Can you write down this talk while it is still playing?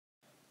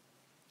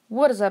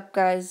What is up,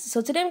 guys?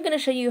 So today I'm going to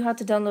show you how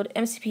to download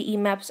Mcpe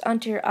maps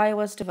onto your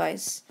iOS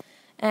device.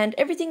 And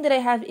everything that I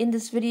have in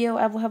this video,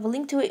 I will have a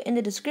link to it in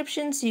the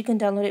description so you can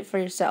download it for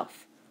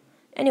yourself.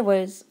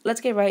 Anyways,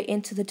 let's get right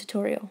into the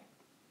tutorial.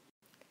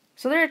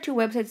 So there are two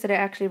websites that I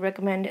actually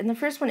recommend, and the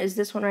first one is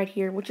this one right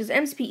here, which is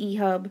Mcpe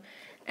Hub.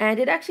 And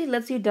it actually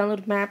lets you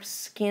download maps,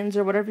 skins,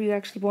 or whatever you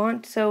actually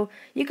want. So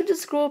you can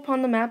just scroll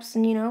upon the maps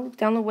and,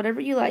 download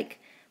whatever you like.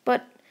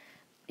 But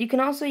you can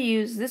also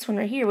use this one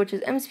right here, which is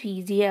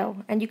Mcpe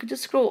DL, and you can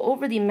just scroll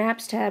over the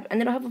Maps tab,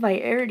 and it'll have a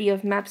variety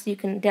of maps you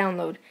can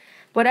download.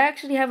 But I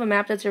actually have a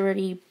map that's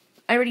already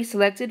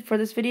selected for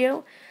this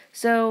video.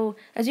 So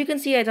as you can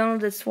see, I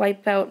downloaded this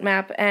Wipeout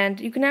map, and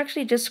you can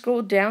actually just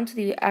scroll down to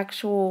the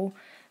actual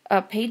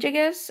page, I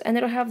guess, and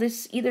it'll have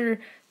this either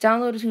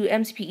download to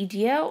Mcpe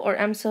DL or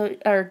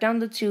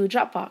download to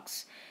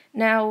Dropbox.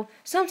 Now,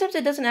 sometimes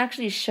it doesn't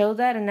actually show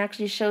that, and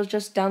actually shows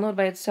just download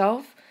by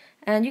itself.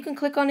 And you can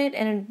click on it,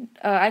 and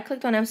I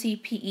clicked on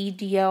Mcpe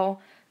DL,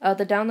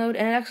 the download,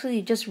 and it actually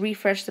just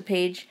refreshed the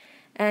page.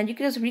 And you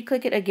can just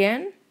re-click it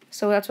again,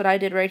 so that's what I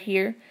did right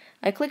here.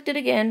 I clicked it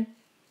again,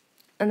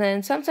 and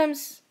then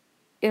sometimes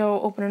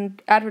it'll open an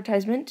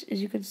advertisement,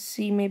 as you can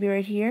see maybe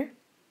right here.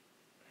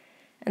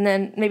 And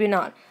then maybe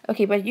not.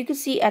 Okay, but you can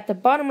see at the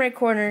bottom right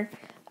corner,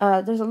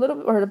 there's a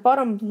little, or the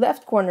bottom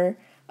left corner,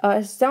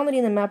 it's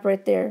downloading the map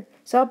right there.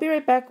 So I'll be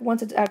right back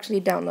once it's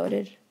actually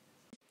downloaded.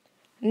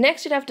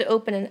 Next, you'd have to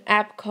open an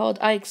app called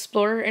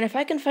iExplorer, and if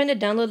I can find a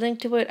download link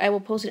to it, I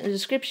will post it in the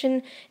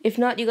description. If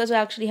not, you guys will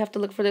actually have to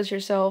look for this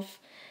yourself.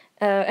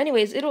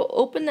 Anyways, it'll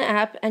open the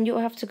app, and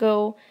you'll have to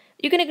go.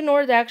 You can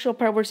ignore the actual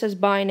part where it says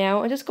buy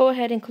now, and just go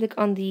ahead and click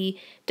on the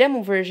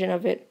demo version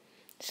of it.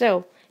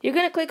 So you're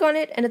going to click on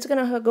it, and it's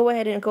going to go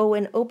ahead and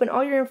open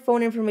all your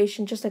phone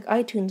information just like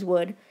iTunes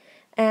would.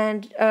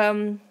 And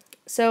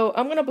so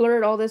I'm going to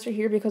blur all this right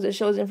here because it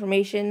shows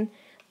information.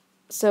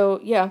 So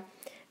yeah.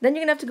 Then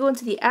you're going to have to go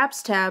into the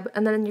Apps tab,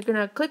 and then you're going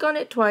to click on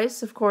it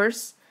twice, of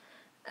course,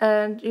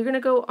 and you're going to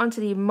go onto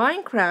the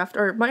Minecraft,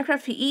 or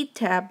Minecraft PE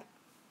tab,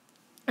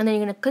 and then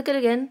you're going to click it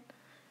again,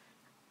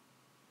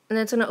 and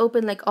then it's going to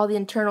open like all the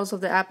internals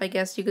of the app, I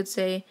guess you could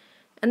say,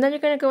 and then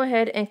you're going to go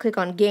ahead and click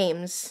on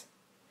Games.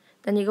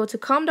 Then you go to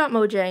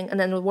com.mojang, and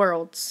then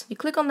Worlds. You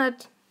click on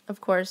that,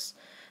 of course,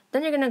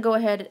 then you're going to go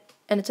ahead,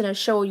 and it's going to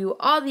show you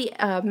all the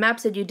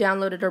maps that you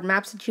downloaded, or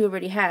maps that you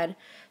already had.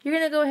 You're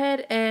going to go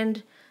ahead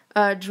and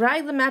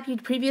drag the map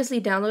you'd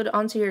previously downloaded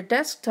onto your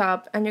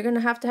desktop, and you're going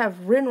to have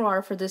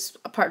WinRAR for this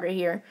part right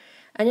here.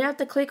 And you have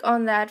to click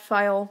on that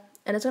file,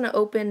 and it's going to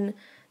open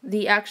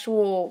the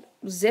actual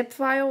zip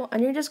file,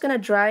 and you're just going to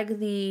drag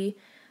the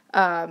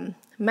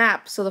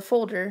map, so the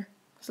folder.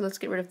 So let's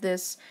get rid of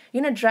this.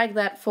 You're going to drag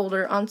that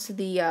folder onto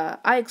the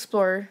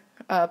iExplorer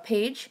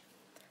page.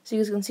 So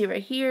you guys can see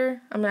right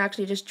here, I'm going to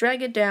actually just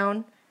drag it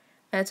down,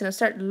 and it's going to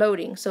start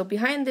loading. So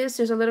behind this,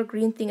 there's a little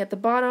green thing at the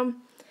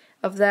bottom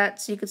of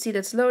that, so you can see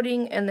that's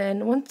loading, and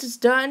then once it's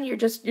done,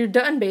 you're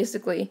done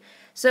basically.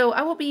 So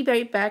I will be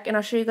right back, and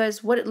I'll show you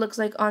guys what it looks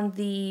like on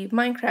the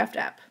Minecraft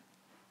app.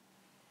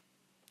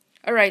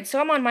 Alright, so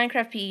I'm on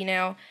Minecraft PE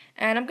now,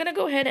 and I'm gonna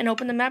go ahead and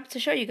open the map to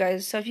show you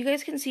guys. So if you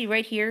guys can see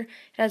right here,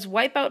 it has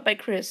Wipeout by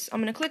Chris.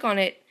 I'm gonna click on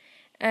it,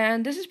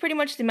 and this is pretty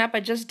much the map I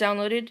just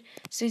downloaded.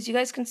 So as you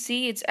guys can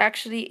see, it's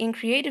actually in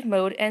creative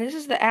mode, and this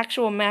is the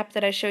actual map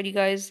that I showed you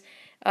guys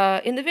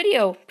in the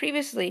video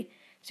previously.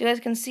 So you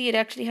guys can see it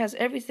actually has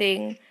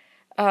everything,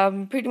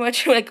 pretty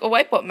much like a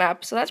Wipeout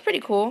map. So that's pretty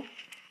cool.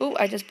 Ooh,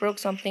 I just broke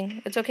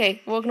something. It's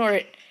okay. We'll ignore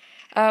it.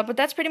 But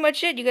that's pretty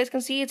much it. You guys can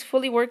see it's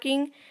fully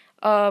working.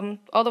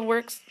 All the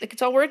works, like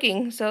it's all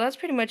working. So that's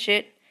pretty much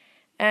it.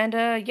 And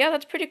yeah,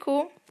 that's pretty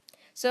cool.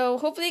 So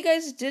hopefully you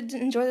guys did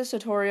enjoy this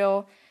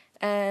tutorial.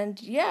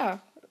 And yeah,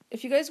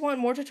 if you guys want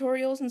more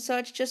tutorials and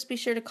such, just be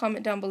sure to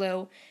comment down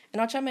below.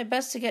 And I'll try my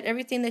best to get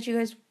everything that you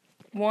guys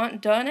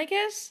want done, I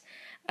guess.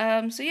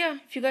 So yeah,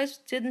 if you guys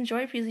did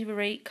enjoy, please leave a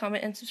rate,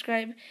 comment, and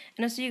subscribe,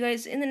 and I'll see you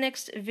guys in the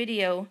next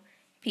video.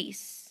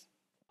 Peace.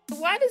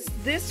 Why does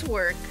this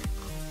work,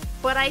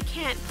 but I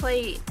can't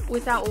play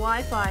without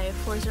Wi-Fi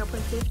for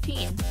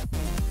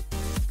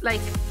 0.15?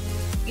 Like,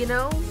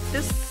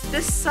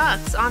 this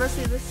sucks.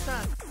 Honestly, this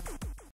sucks.